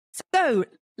So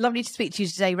lovely to speak to you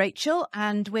today, Rachel.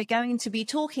 And we're going to be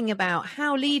talking about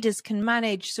how leaders can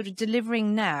manage sort of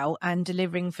delivering now and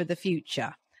delivering for the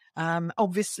future.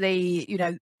 Obviously,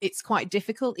 it's quite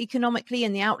difficult economically,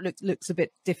 and the outlook looks a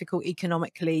bit difficult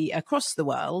economically across the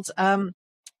world.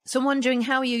 So I'm wondering,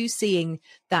 how are you seeing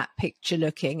that picture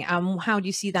looking? How do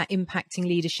you see that impacting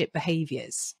leadership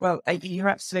behaviours? Well, you're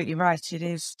absolutely right. It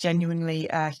is genuinely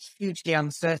a hugely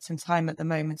uncertain time at the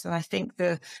moment. And I think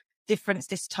the difference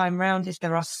this time round is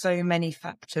there are so many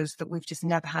factors that we've just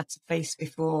never had to face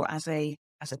before as a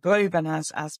globe and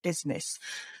as business.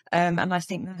 And I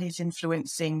think that is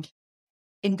influencing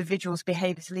individuals'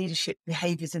 behaviours, leadership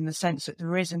behaviours, in the sense that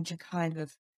there isn't a kind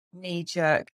of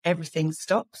knee-jerk, everything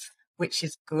stops, which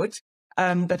is good.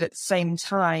 But at the same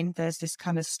time, there's this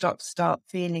kind of stop-start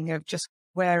feeling of just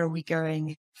where are we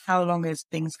going? How long is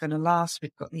things going to last?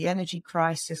 We've got the energy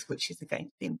crisis, which is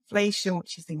against the inflation,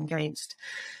 which is against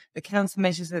the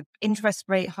countermeasures of interest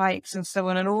rate hikes and so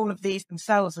on. And all of these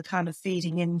themselves are kind of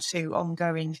feeding into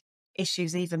ongoing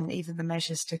issues, even the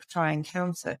measures to try and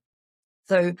counter.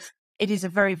 So it is a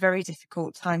very, very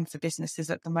difficult time for businesses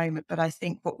at the moment. But I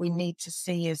think what we need to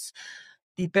see is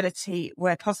the ability,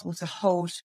 where possible, to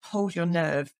hold your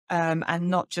nerve and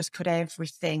not just put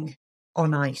everything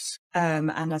on ice.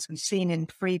 And as we've seen in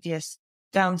previous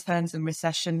downturns and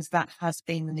recessions, that has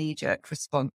been the knee-jerk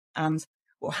response. And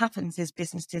what happens is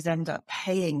businesses end up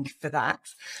paying for that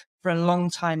for a long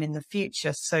time in the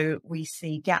future. So we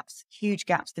see huge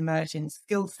gaps emerge in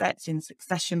skill sets, in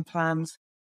succession plans,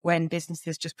 when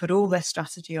businesses just put all their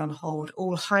strategy on hold,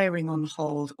 all hiring on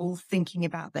hold, all thinking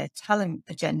about their talent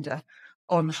agenda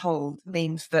on hold,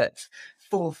 means that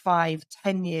 4, 5,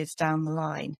 10 years down the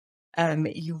line,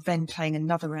 you're then playing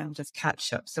another round of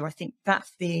catch up. So I think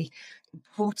that's the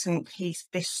important piece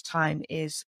this time,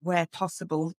 is where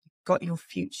possible, you've got your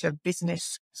future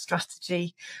business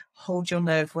strategy, hold your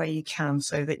nerve where you can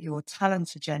so that your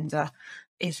talent agenda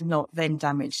is not then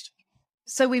damaged.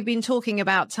 So we've been talking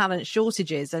about talent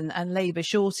shortages and labour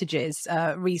shortages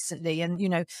recently.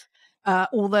 And,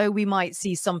 although we might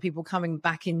see some people coming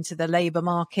back into the labour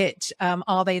market,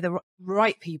 are they the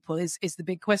right people is the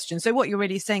big question. So what you're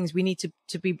really saying is we need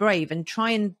to be brave and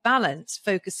try and balance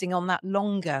focusing on that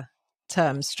longer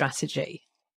term strategy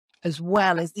as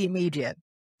well as the immediate.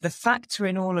 The factor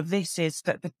in all of this is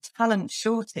that the talent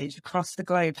shortage across the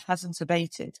globe hasn't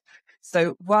abated.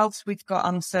 So whilst we've got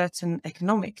uncertain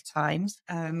economic times,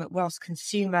 whilst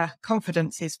consumer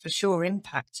confidence is for sure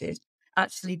impacted,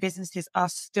 actually businesses are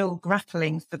still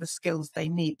grappling for the skills they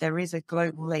need. There is a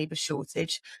global labour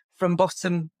shortage from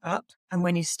bottom up. And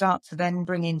when you start to then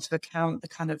bring into account the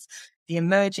kind of the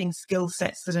emerging skill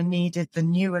sets that are needed, the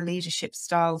newer leadership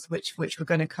styles, which we're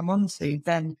going to come on to,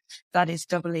 then that is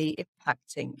doubly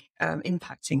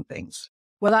impacting things.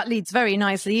 Well, that leads very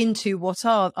nicely into what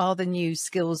are the new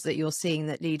skills that you're seeing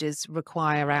that leaders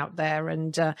require out there.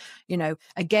 And,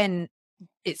 again,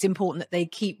 it's important that they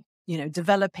keep,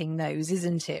 developing those,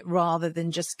 isn't it? Rather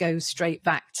than just go straight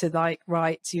back to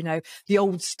the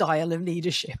old style of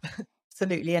leadership.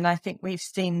 Absolutely. And I think we've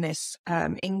seen this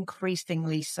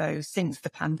increasingly so since the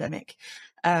pandemic.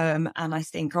 And I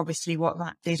think obviously what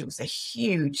that did, it was a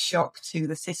huge shock to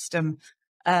the system.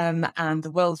 And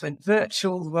the world went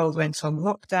virtual, the world went on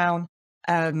lockdown.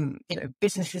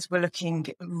 Businesses were looking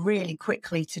really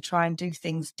quickly to try and do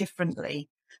things differently.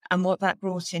 And what that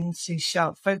brought into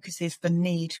sharp focus is the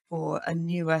need for a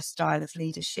newer style of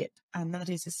leadership. And that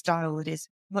is a style that is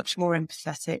much more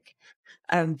empathetic.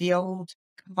 The old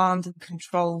command and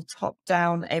control, top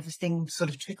down, everything sort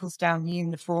of trickles down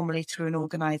uniformly through an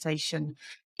organization,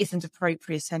 isn't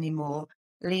appropriate anymore.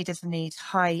 Leaders need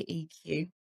high EQ.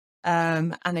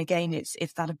 And again,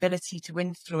 it's that ability to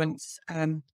influence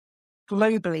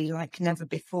globally like never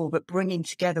before, but bringing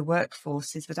together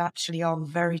workforces that actually are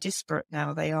very disparate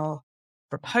now. They are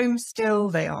from home still,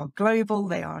 they are global,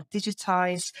 they are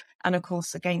digitized. And of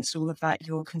course, against all of that,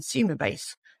 your consumer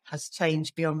base has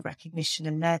changed beyond recognition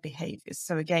in their behaviours.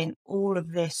 So again, all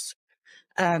of this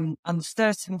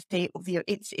uncertainty,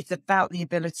 it's about the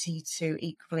ability to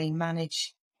equally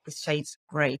manage, with shades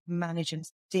of grey, manage and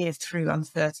steer through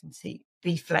uncertainty,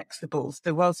 be flexible.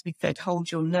 So whilst we said hold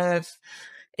your nerve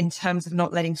in terms of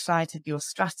not letting sight of your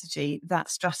strategy, that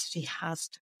strategy has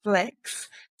to flex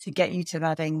to get you to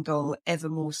that end goal ever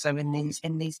more so in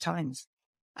these times.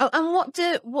 Oh,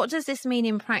 and what does this mean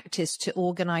in practice to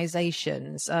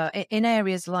organisations in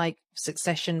areas like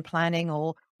succession planning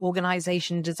or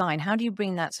organisation design? How do you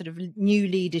bring that sort of new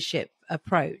leadership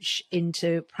approach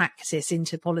into practice,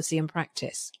 into policy and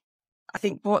practice? I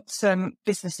think what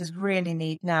businesses really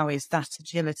need now is that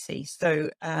agility.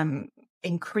 So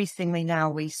increasingly now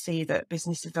we see that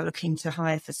businesses are looking to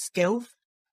hire for skill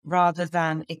rather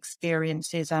than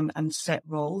experiences and set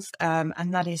roles.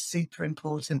 And that is super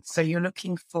important. So you're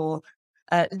looking for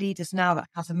leaders now that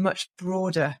have a much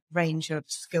broader range of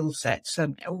skill sets.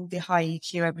 All the high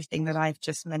EQ, everything that I've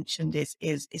just mentioned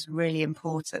is really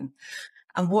important.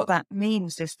 And what that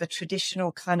means is the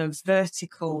traditional kind of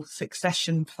vertical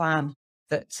succession plan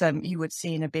that you would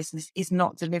see in a business is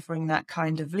not delivering that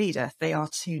kind of leader. They are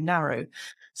too narrow.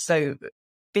 So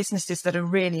businesses that are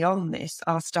really on this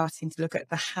are starting to look at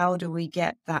how do we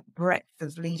get that breadth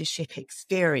of leadership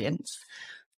experience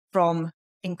from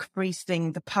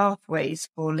increasing the pathways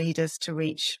for leaders to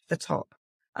reach the top.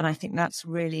 And I think that's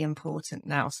really important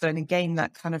now. So, and again,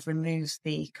 that kind of removes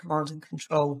the command and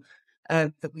control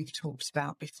that we've talked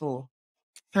about before.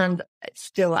 And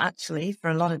still, actually, for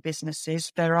a lot of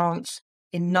businesses, there aren't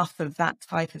enough of that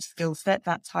type of skill set,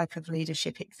 that type of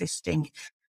leadership existing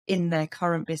in their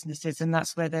current businesses. And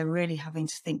that's where they're really having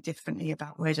to think differently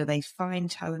about where do they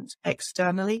find talent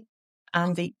externally,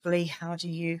 and equally, how do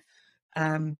you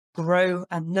grow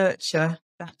and nurture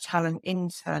that talent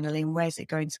internally, and where's it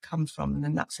going to come from? And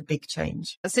then that's a big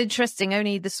change. That's interesting.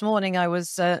 Only this morning I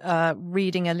was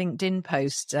reading a LinkedIn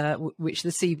post, which the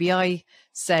CBI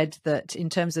said that in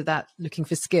terms of that looking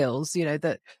for skills,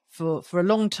 that for a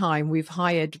long time we've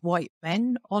hired white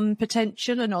men on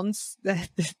potential and on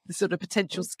the sort of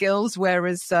potential skills,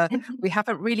 whereas we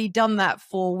haven't really done that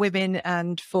for women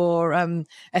and for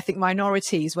ethnic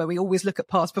minorities, where we always look at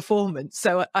past performance.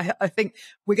 So I think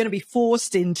we're going to be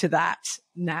forced into that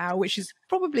now, which is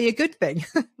probably a good thing.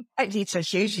 Actually, it's a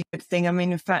hugely good thing. I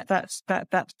mean, in fact,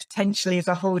 that potentially is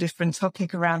a whole different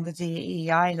topic around the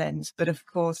DEI lens. But of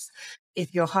course,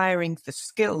 if you're hiring for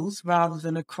skills rather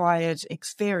than acquired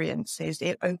experiences,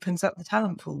 it opens up the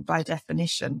talent pool by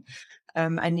definition.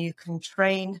 And you can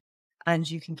train and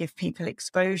you can give people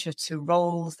exposure to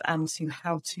roles and to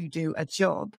how to do a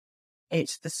job.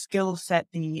 It's the skill set,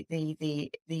 the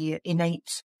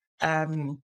innate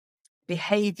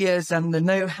behaviours and the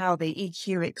know-how, the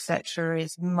EQ, etc.,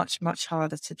 is much, much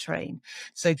harder to train.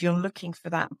 So if you're looking for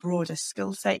that broader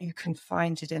skill set, you can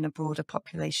find it in a broader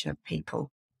population of people.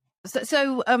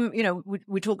 So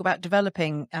we talk about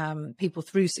developing people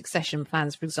through succession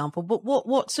plans, for example, but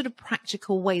what sort of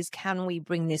practical ways can we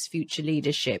bring this future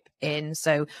leadership in?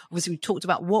 So obviously we talked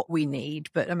about what we need,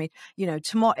 but I mean,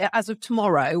 tomorrow, as of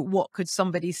tomorrow, what could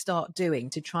somebody start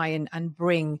doing to try and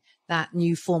bring that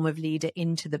new form of leader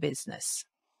into the business?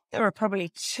 There are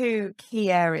probably two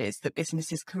key areas that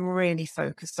businesses can really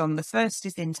focus on. The first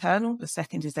is internal, the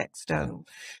second is external.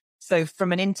 So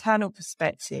from an internal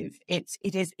perspective, it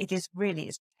is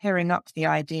really tearing up the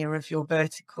idea of your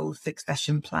vertical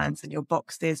succession plans and your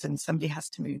boxes, and somebody has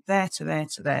to move there to there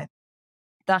to there.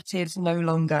 That is no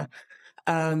longer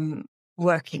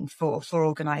working for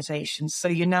organizations. So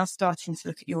you're now starting to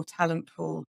look at your talent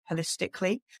pool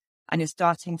holistically, and you're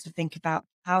starting to think about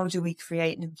how do we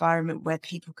create an environment where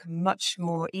people can much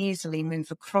more easily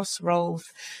move across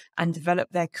roles and develop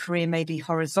their career maybe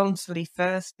horizontally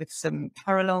first with some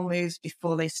parallel moves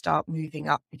before they start moving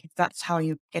up, because that's how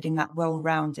you're getting that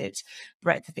well-rounded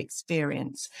breadth of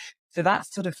experience. So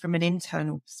that's sort of from an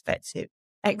internal perspective.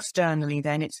 Externally,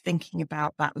 then, it's thinking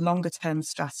about that longer term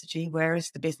strategy. Where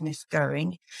is the business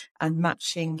going? And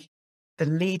matching the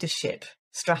leadership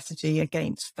strategy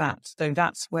against that. So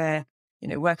that's where,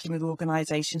 working with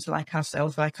organizations like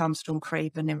ourselves, like Armstrong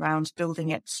Craven, around building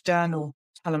external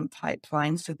talent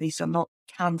pipelines. So these are not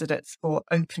candidates for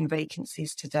open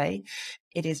vacancies today.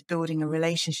 It is building a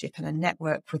relationship and a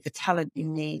network with the talent you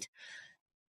need,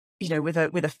 with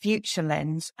a future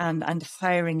lens, and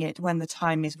hiring it when the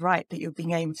time is right, but you're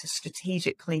being able to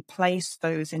strategically place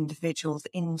those individuals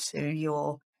into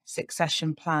your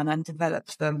succession plan and develop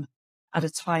them at a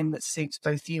time that suits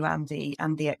both you and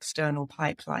the external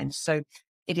pipeline. So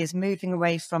it is moving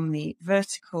away from the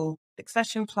vertical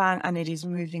succession plan, and it is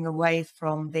moving away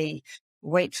from the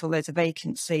wait till there's a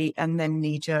vacancy and then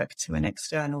knee jerk to an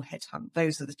external headhunt.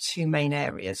 Those are the two main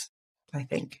areas, I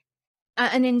think.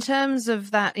 And in terms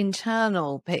of that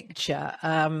internal picture,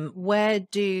 where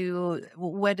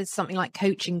does something like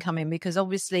coaching come in? Because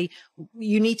obviously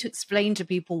you need to explain to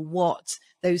people what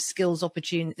those skills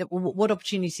what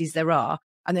opportunities there are,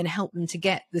 and then help them to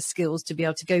get the skills to be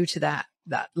able to go to that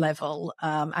level,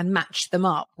 and match them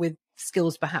up with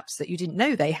skills perhaps that you didn't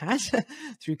know they had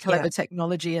through clever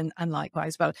technology and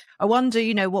likewise. But I wonder,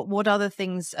 what other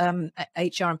things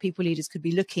HR and people leaders could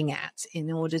be looking at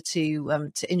in order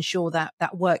to ensure that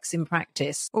works in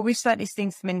practice. Well, we've certainly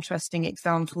seen some interesting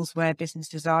examples where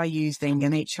businesses are using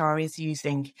and HR is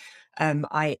using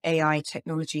AI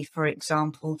technology, for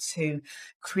example, to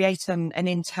create an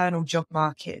internal job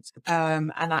market,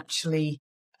 and actually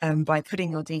by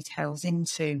putting your details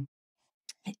into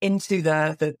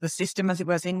the system, as it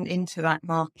was, into that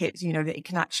market, you know, that it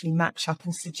can actually match up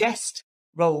and suggest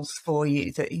roles for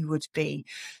you that you would be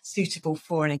suitable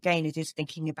for. And again, it is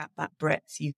thinking about that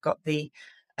breadth. You've got the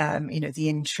you know, the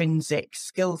intrinsic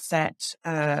skill set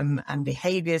and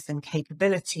behaviours and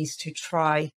capabilities to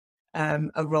try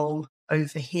a role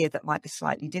over here that might be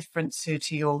slightly different to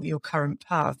your current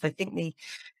path. I think the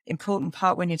important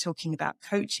part when you're talking about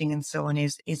coaching and so on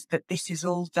is that this is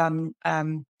all done.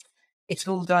 It's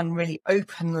all done really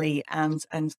openly and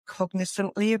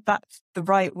cognizantly, if that's the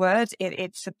right word.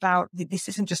 It's about, this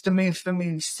isn't just a move for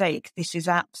move's sake. This is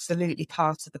absolutely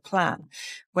part of the plan.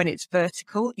 When it's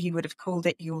vertical, you would have called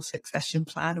it your succession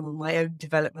plan or my own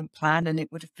development plan, and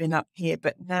it would have been up here.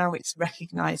 But now it's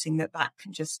recognizing that that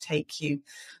can just take you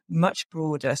much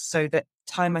broader, so that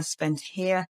time I spend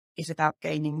here is about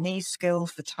gaining these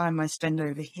skills. The time I spend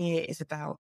over here is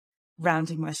about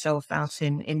rounding myself out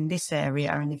in this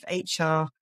area. And if HR,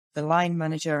 the line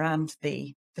manager and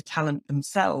the talent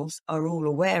themselves are all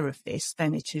aware of this,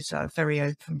 then it is a very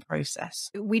open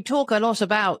process. We talk a lot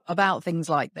about things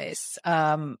like this.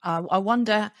 I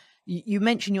wonder, you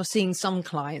mentioned you're seeing some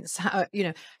clients,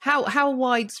 how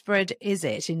widespread is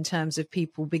it in terms of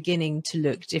people beginning to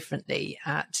look differently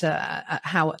at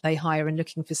how they hire and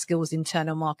looking for skills in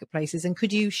internal marketplaces? And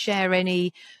could you share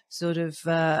any sort of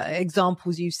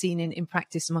examples you've seen in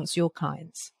practice amongst your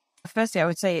clients? Firstly, I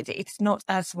would say it's not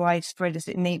as widespread as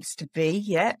it needs to be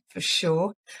yet, for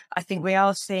sure. I think we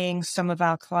are seeing some of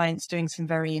our clients doing some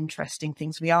very interesting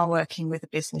things. We are working with a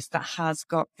business that has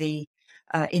got the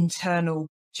internal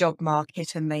job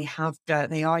market, and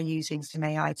they are using some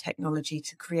AI technology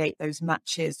to create those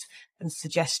matches and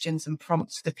suggestions and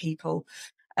prompts for people.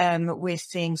 We're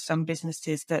seeing some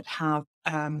businesses that have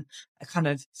a kind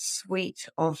of suite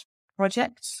of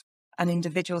projects, and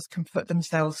individuals can put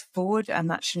themselves forward,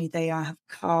 and actually they have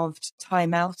carved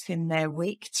time out in their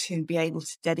week to be able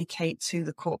to dedicate to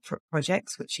the corporate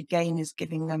projects, which again is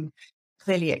giving them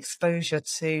clearly exposure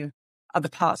to other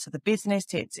parts of the business.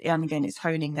 And again, it's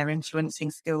honing their influencing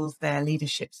skills, their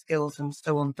leadership skills and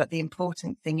so on. But the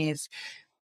important thing is,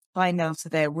 time out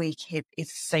of their week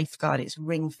is safeguarded, it's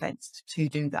ring fenced to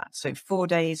do that. So 4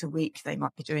 days a week, they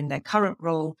might be doing their current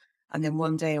role, and then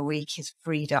 1 day a week is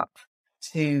freed up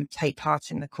to take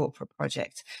part in the corporate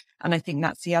project. And I think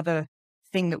that's the other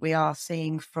thing that we are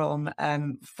seeing from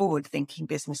forward-thinking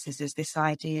businesses, is this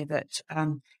idea that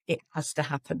it has to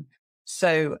happen.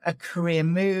 So a career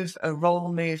move, a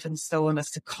role move, and so on, as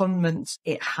secondment,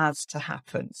 it has to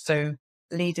happen. So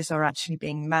leaders are actually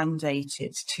being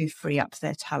mandated to free up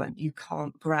their talent. You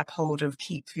can't grab hold of,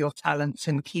 keep your talent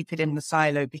and keep it in the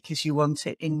silo because you want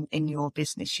it in your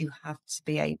business. You have to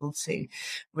be able to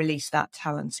release that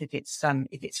talent if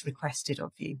it's requested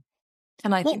of you.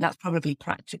 And I think that's probably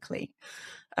practically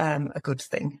a good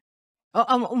thing.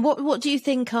 What do you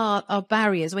think are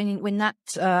barriers when that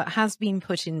has been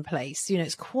put in place? You know,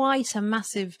 it's quite a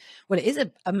massive, well, it is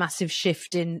a massive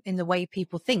shift in the way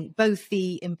people think, both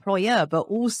the employer, but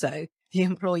also the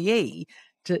employee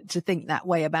to think that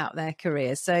way about their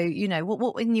career. So, you know,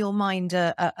 what in your mind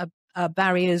are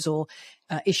barriers or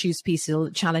issues,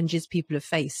 challenges people have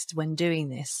faced when doing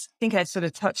this? I think I sort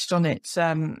of touched on it,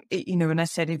 you know, when I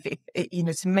said, if you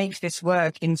know, to make this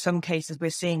work, in some cases, we're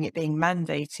seeing it being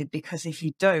mandated, because if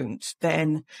you don't,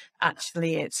 then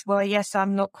actually it's, well, yes,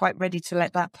 I'm not quite ready to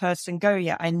let that person go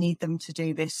yet. I need them to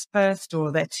do this first,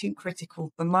 or they're too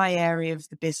critical for my area of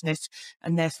the business,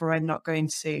 and therefore I'm not going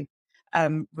to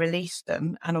release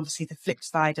them. And obviously the flip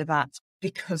side of that,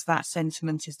 because that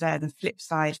sentiment is there, the flip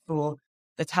side for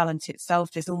the talent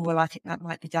itself is, oh, well, I think that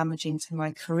might be damaging to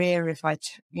my career if I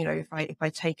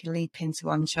take a leap into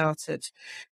uncharted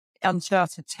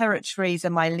territories.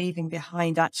 Am I leaving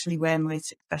behind actually where my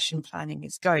succession planning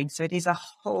is going? So it is a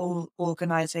whole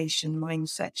organization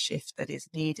mindset shift that is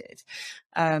needed,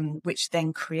 which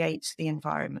then creates the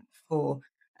environment for,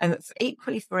 and it's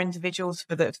equally for individuals,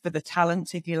 for the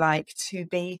talent, if you like, to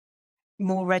be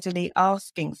more readily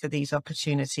asking for these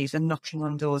opportunities and knocking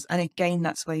on doors. And again,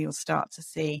 that's where you'll start to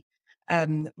see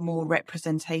more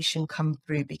representation come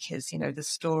through, because, you know, the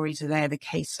stories are there, the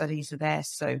case studies are there.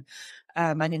 So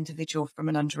an individual from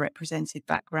an underrepresented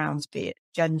background, be it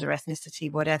gender,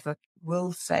 ethnicity, whatever,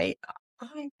 will say,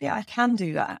 I can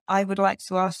do that. I would like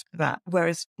to ask for that.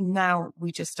 Whereas now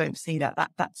we just don't see that.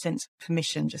 That sense of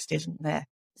permission just isn't there.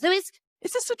 So is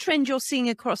this a trend you're seeing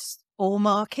across all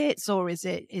markets, or is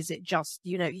it just,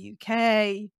 you know,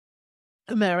 UK,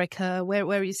 America? Where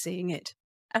are you seeing it?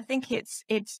 I think it's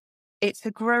It's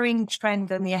a growing trend,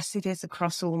 and yes, it is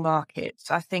across all markets.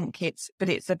 I think it's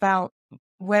about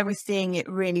where we're seeing it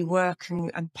really work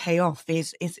and pay off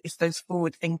is those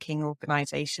forward-thinking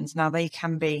organisations. Now, they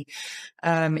can be,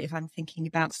 if I'm thinking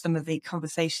about some of the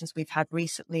conversations we've had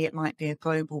recently, it might be a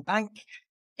global bank,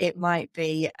 it might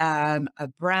be a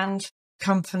brand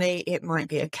company, it might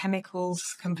be a chemicals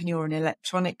company or an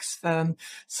electronics firm.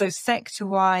 So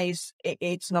sector-wise,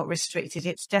 it's not restricted.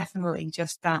 It's definitely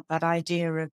just that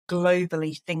idea of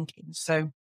globally thinking.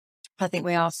 So I think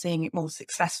we are seeing it more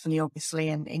successfully, obviously,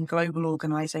 in global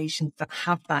organisations that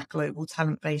have that global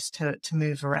talent base to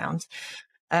move around.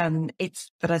 But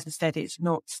as I said, it's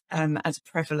not as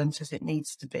prevalent as it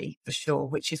needs to be, for sure,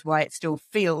 which is why it still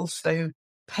feels so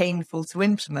painful to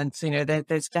implement. You know,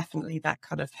 there's definitely that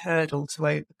kind of hurdle to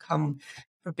overcome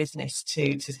for business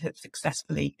to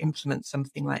successfully implement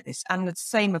something like this. And the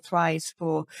same applies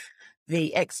for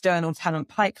the external talent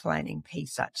pipelining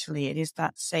piece. Actually, it is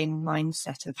that same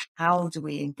mindset of how do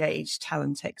we engage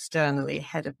talent externally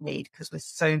ahead of need, because we're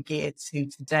so geared to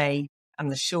today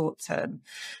and the short term,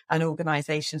 and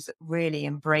organizations that really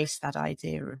embrace that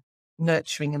idea of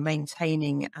nurturing and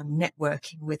maintaining and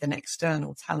networking with an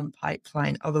external talent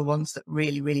pipeline are the ones that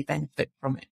really benefit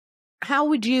from it. How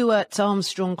would you at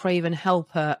Armstrong Craven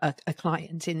help a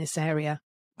client in this area?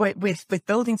 With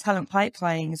building talent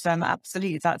pipelines,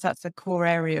 absolutely, that's a core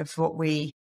area of what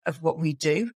we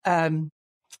do. So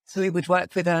we would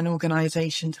work with an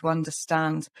organisation to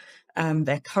understand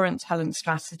their current talent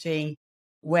strategy,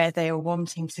 where they are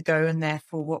wanting to go, and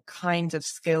therefore what kind of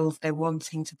skills they're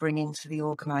wanting to bring into the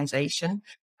organisation.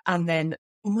 And then,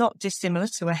 not dissimilar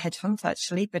to a headhunt,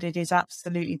 actually, but it is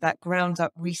absolutely that ground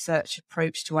up research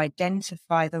approach to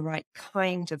identify the right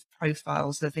kind of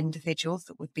profiles of individuals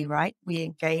that would be right. We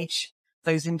engage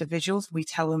those individuals. We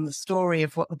tell them the story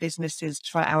of what the business is,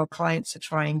 our clients are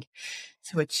trying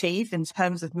to achieve in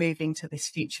terms of moving to this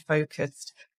future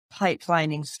focused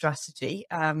pipelining strategy.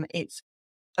 It's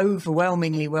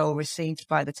overwhelmingly well received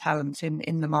by the talent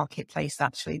in the marketplace.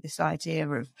 Actually, this idea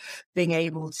of being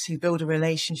able to build a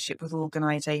relationship with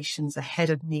organizations ahead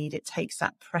of need, it takes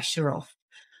that pressure off.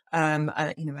 A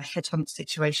headhunt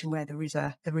situation where there is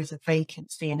a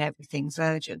vacancy and everything's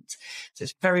urgent. So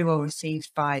it's very well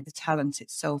received by the talent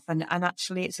itself. And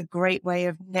actually it's a great way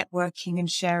of networking and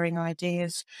sharing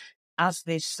ideas as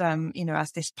this,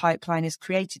 as this pipeline is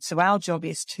created. So our job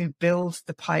is to build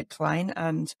the pipeline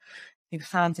and to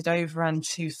hand it over and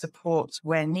to support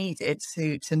where needed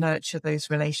to nurture those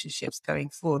relationships going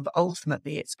forward. But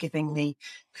ultimately, it's giving the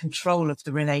control of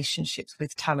the relationships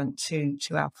with talent to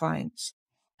our clients.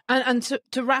 And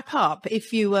to wrap up,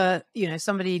 if you were,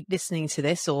 somebody listening to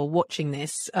this or watching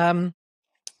this, was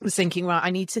thinking, right,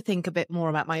 I need to think a bit more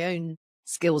about my own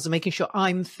skills and making sure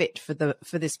I'm fit for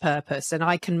this purpose, and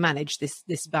I can manage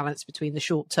this balance between the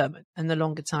short term and the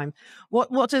longer time.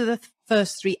 What are the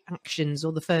first three actions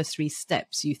or the first three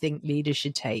steps you think leaders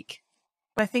should take?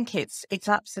 I think it's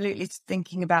absolutely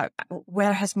thinking about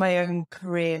where has my own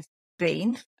career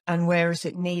been and where is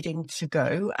it needing to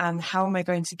go and how am I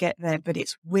going to get there? But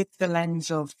it's with the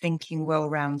lens of thinking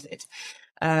well-rounded.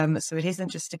 So it isn't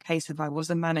just a case of I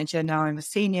was a manager, now I'm a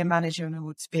senior manager and I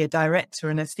want to be a director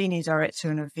and a senior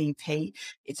director and a VP.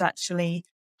 It's actually,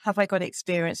 have I got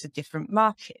experience of different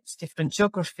markets, different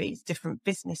geographies, different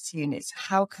business units?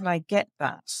 How can I get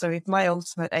that? So if my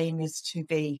ultimate aim is to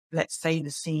be, let's say, the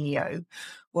CEO,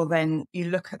 well, then you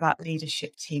look at that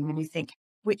leadership team and you think,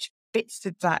 which bits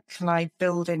of that can I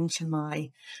build into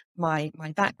my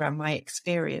background, my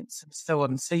experience, and so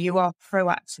on. So you are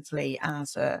proactively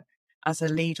as a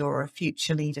leader or a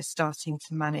future leader starting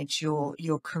to manage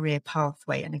your career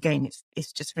pathway. And again,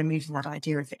 it's just removing that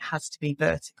idea if it has to be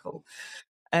vertical.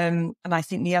 And I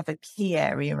think the other key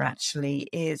area actually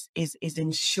is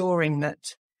ensuring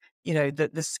that,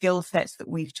 that the skill sets that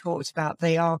we've talked about,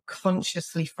 they are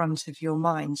consciously front of your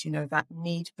mind, that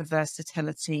need for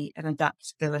versatility and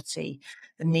adaptability,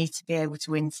 the need to be able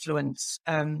to influence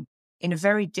in a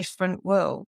very different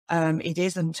world. It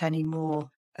isn't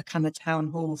anymore a kind of town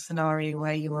hall scenario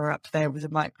where you are up there with a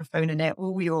microphone and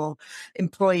all your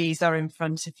employees are in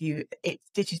front of you. It's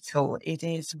digital, it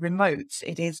is remote,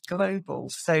 it is global.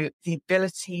 So the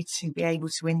ability to be able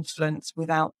to influence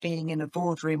without being in a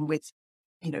boardroom with,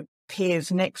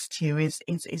 peers next to you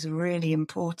is really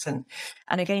important.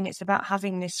 And again, it's about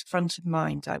having this front of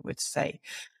mind, I would say.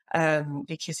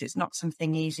 Because it's not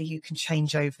something easy you can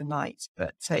change overnight.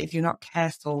 But if you're not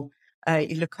careful,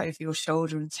 you look over your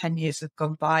shoulder and 10 years have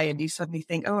gone by and you suddenly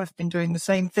think, oh, I've been doing the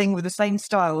same thing with the same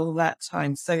style all that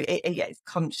time. So it's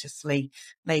consciously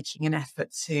making an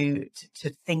effort to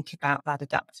think about that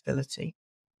adaptability.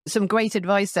 Some great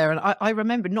advice there. And I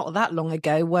remember not that long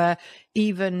ago where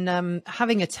even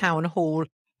having a town hall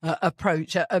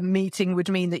approach, a meeting would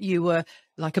mean that you were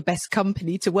like a best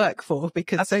company to work for,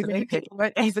 because so many people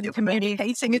weren't even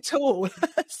communicating at all.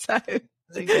 So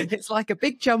it's like a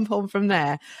big jump on from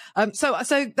there. So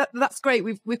that's great.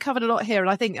 We've covered a lot here. And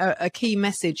I think a key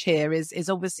message here is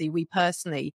obviously we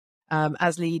personally,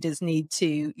 as leaders, need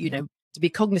to, to be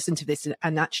cognizant of this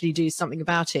and actually do something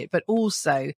about it, but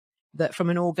also that from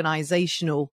an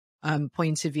organizational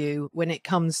point of view, when it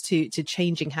comes to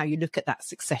changing how you look at that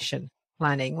succession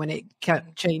planning, when it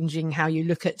changing how you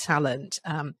look at talent,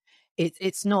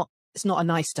 it's not a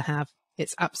nice to have.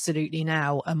 It's absolutely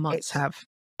now a must have.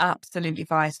 Absolutely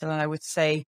vital. And I would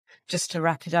say, just to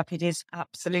wrap it up, it is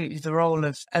absolutely the role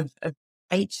of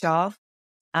HR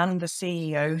and the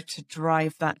CEO to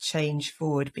drive that change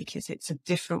forward, because it's a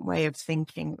different way of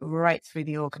thinking right through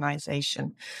the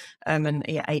organization. And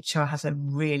yeah, HR has a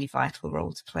really vital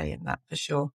role to play in that, for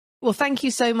sure. Well, thank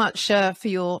you so much for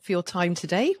your time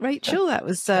today, Rachel. That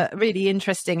was really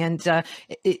interesting, and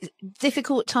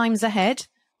difficult times ahead,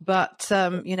 but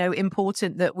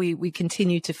important that we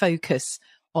continue to focus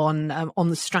on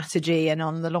the strategy and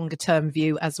on the longer term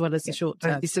view as well as the short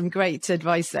term. Some great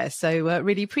advice there. So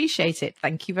really appreciate it.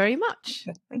 Thank you very much.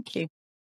 Thank you.